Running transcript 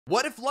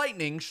What if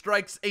lightning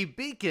strikes a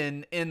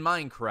beacon in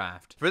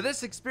Minecraft? For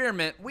this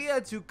experiment, we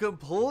had to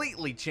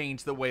completely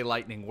change the way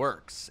lightning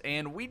works,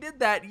 and we did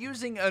that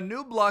using a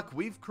new block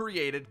we've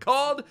created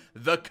called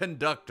the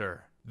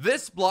conductor.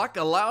 This block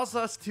allows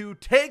us to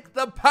take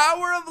the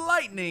power of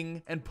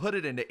lightning and put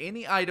it into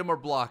any item or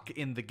block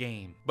in the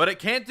game. But it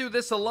can't do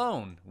this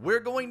alone.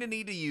 We're going to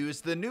need to use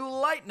the new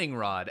lightning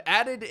rod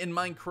added in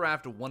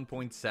Minecraft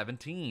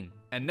 1.17.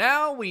 And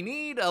now we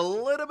need a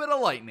little bit of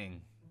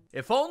lightning.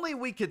 If only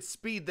we could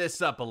speed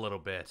this up a little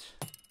bit.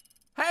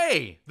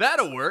 Hey,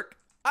 that'll work.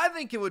 I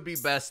think it would be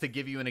best to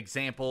give you an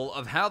example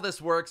of how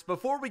this works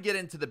before we get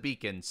into the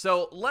beacon.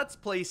 So let's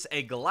place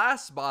a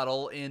glass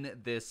bottle in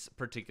this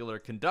particular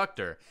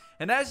conductor.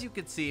 And as you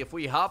can see, if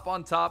we hop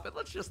on top, and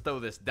let's just throw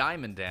this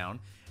diamond down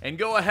and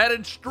go ahead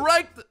and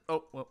strike the...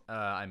 Oh, well,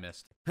 I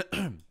missed.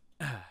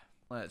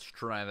 Let's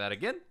try that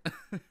again.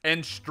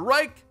 And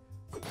strike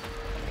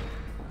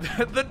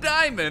the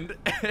diamond.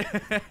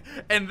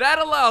 And that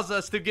allows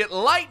us to get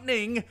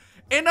lightning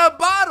in a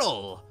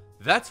bottle.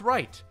 That's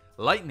right.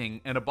 Lightning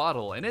in a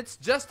bottle, and it's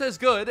just as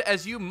good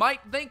as you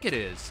might think it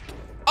is.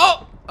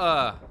 Oh,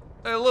 a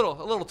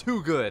little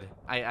too good,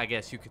 I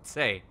guess you could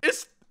say.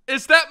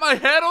 Is that my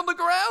head on the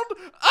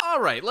ground? All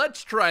right,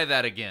 let's try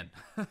that again.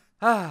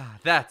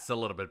 That's a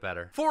little bit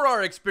better. For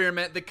our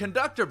experiment, the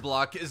conductor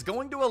block is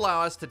going to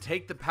allow us to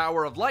take the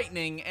power of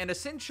lightning and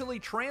essentially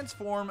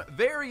transform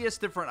various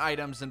different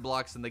items and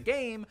blocks in the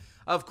game,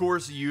 of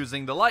course,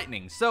 using the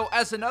lightning. So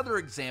as another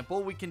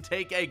example, we can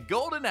take a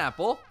golden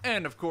apple,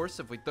 and of course,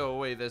 if we throw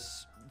away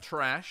this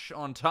trash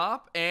on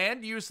top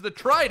and use the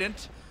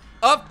trident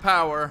of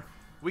power,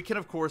 we can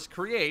of course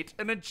create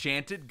an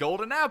enchanted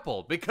golden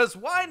apple, because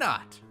why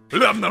not?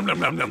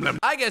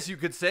 I guess you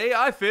could say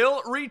I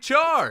feel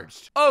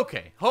recharged.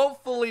 Okay,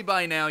 hopefully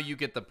by now you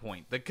get the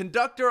point. The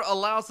conductor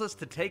allows us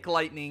to take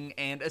lightning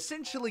and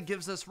essentially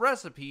gives us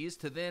recipes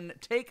to then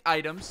take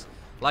items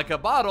like a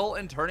bottle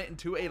and turn it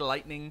into a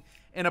lightning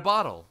in a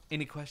bottle.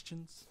 Any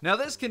questions? Now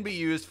this can be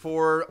used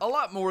for a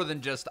lot more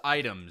than just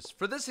items.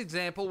 For this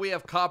example, we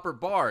have copper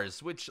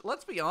bars, which,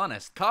 let's be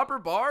honest, copper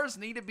bars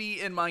need to be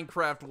in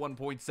Minecraft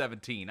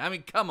 1.17. I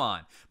mean, come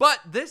on. But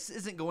this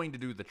isn't going to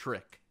do the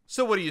trick.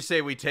 So what do you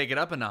say we take it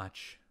up a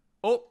notch?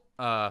 Oh,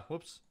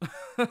 whoops.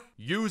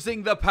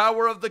 Using the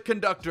power of the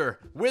conductor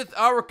with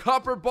our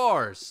copper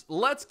bars,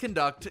 let's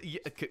conduct,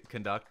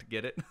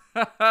 get it?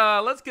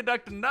 Let's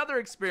conduct another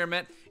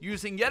experiment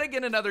using yet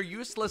again another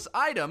useless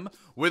item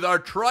with our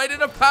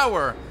trident of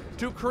power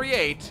to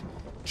create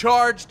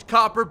charged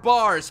copper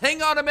bars.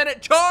 Hang on a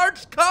minute,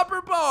 charged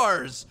copper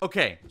bars!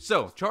 Okay,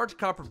 so charged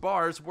copper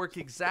bars work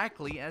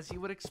exactly as you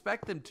would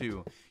expect them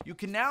to. You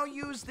can now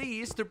use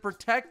these to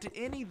protect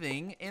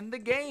anything in the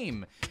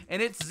game,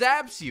 and it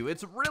zaps you.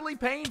 It's really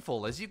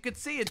painful. As you can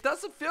see, it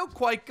doesn't feel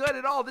quite good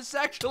at all. This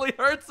actually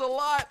hurts a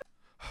lot.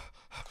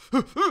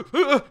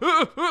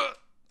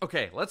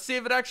 Okay, let's see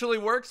if it actually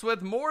works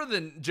with more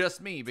than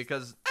just me,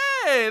 because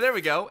hey, there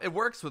we go. It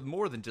works with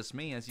more than just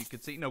me, as you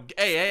can see. No,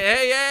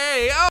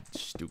 hey, oh!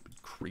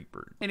 Stupid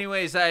creeper.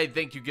 Anyways, I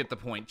think you get the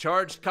point.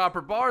 Charged copper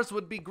bars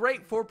would be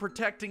great for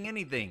protecting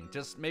anything.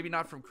 Just maybe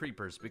not from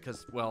creepers,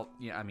 because, well,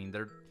 yeah, I mean,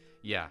 they're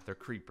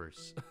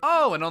creepers.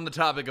 Oh, and on the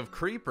topic of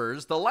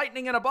creepers, the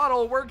lightning in a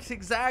bottle works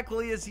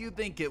exactly as you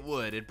think it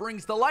would. It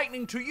brings the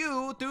lightning to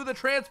you through the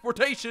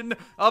transportation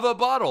of a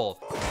bottle.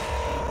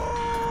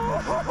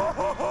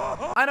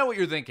 I know what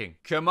you're thinking.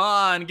 Come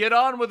on, get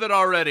on with it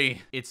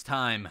already. It's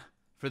time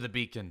for the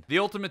beacon. The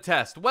ultimate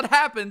test. What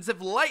happens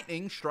if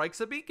lightning strikes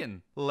a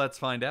beacon? Let's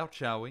find out,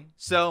 shall we?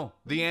 So,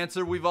 the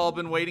answer we've all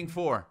been waiting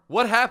for.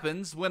 What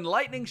happens when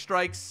lightning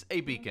strikes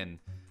a beacon?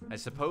 I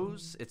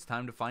suppose it's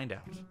time to find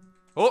out.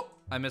 Oh,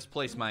 I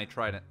misplaced my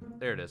trident.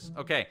 There it is.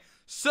 Okay,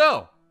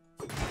 so,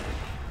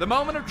 the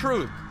moment of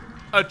truth.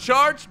 A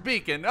charged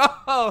beacon.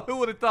 Oh, who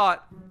would have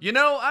thought? You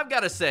know, I've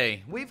got to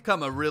say, we've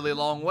come a really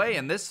long way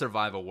in this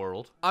survival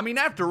world. I mean,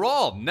 after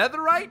all,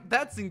 netherite?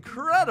 That's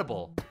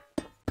incredible.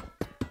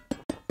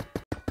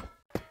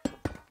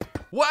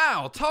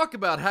 Wow, talk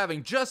about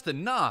having just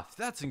enough.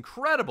 That's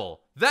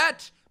incredible.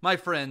 That, my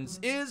friends,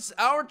 is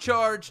our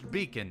charged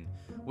beacon,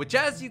 which,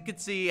 as you can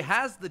see,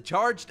 has the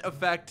charged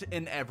effect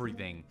in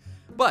everything.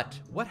 But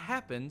what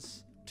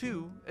happens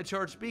to a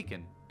charged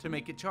beacon to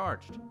make it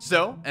charged?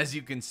 So, as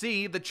you can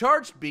see, the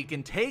charged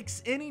beacon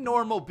takes any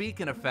normal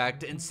beacon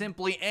effect and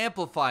simply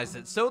amplifies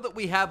it so that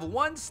we have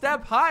one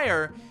step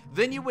higher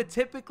than you would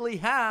typically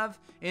have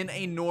in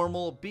a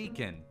normal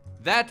beacon.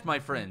 That, my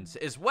friends,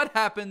 is what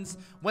happens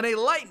when a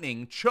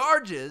lightning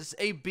charges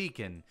a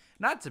beacon.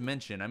 Not to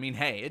mention, I mean,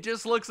 hey, it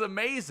just looks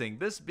amazing.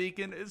 This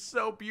beacon is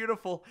so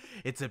beautiful.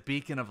 It's a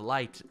beacon of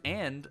light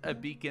and a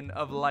beacon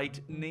of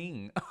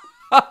lightning.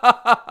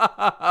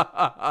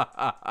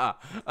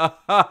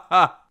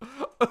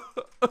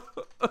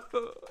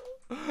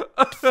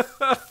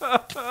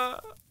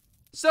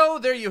 So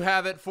there you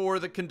have it for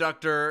the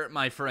conductor,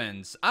 my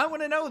friends. I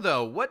want to know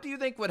though, what do you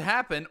think would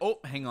happen? Oh,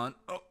 hang on.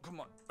 Oh, come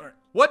on. All right.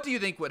 What do you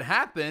think would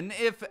happen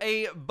if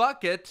a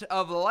bucket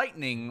of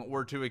lightning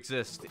were to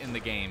exist in the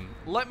game?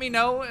 Let me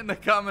know in the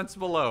comments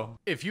below.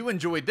 If you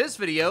enjoyed this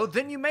video,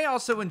 then you may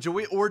also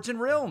enjoy Origin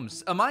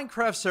Realms, a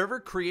Minecraft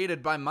server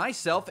created by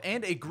myself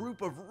and a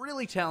group of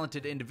really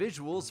talented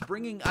individuals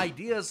bringing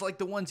ideas like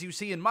the ones you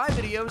see in my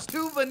videos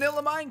to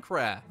vanilla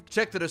Minecraft.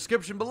 Check the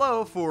description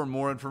below for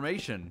more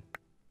information.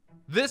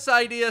 This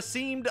idea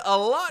seemed a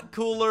lot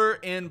cooler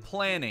in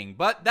planning,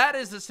 but that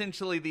is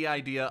essentially the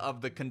idea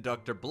of the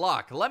conductor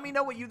block. Let me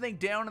know what you think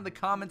down in the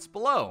comments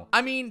below.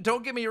 I mean,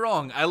 don't get me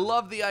wrong, I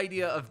love the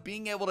idea of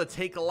being able to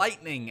take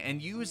lightning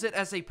and use it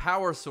as a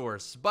power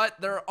source, but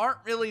there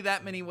aren't really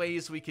that many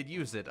ways we could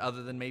use it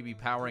other than maybe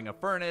powering a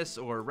furnace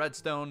or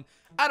redstone.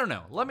 I don't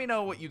know. Let me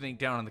know what you think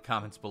down in the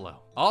comments below.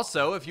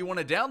 Also, if you want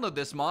to download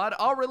this mod,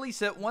 I'll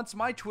release it once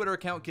my Twitter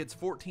account gets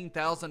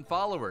 14,000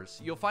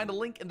 followers. You'll find a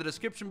link in the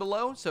description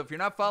below, so if you're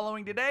not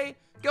following today,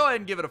 go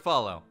ahead and give it a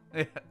follow.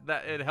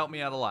 It'd help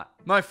me out a lot.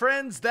 My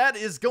friends, that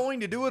is going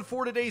to do it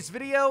for today's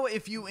video.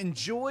 If you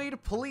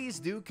enjoyed, please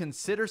do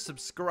consider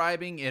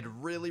subscribing. It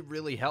really,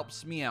 really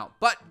helps me out.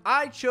 But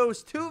I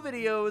chose 2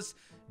 videos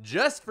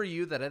just for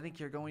you that I think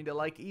you're going to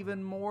like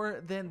even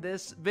more than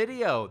this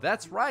video.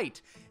 That's right.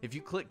 If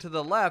you click to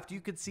the left, you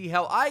could see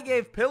how I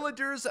gave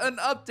Pillagers an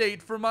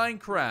update for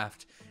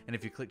Minecraft. And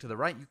if you click to the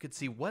right, you could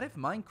see what if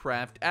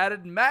Minecraft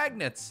added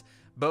magnets.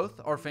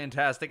 Both are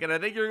fantastic, and I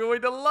think you're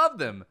going to love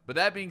them. But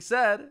that being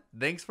said,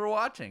 thanks for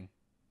watching.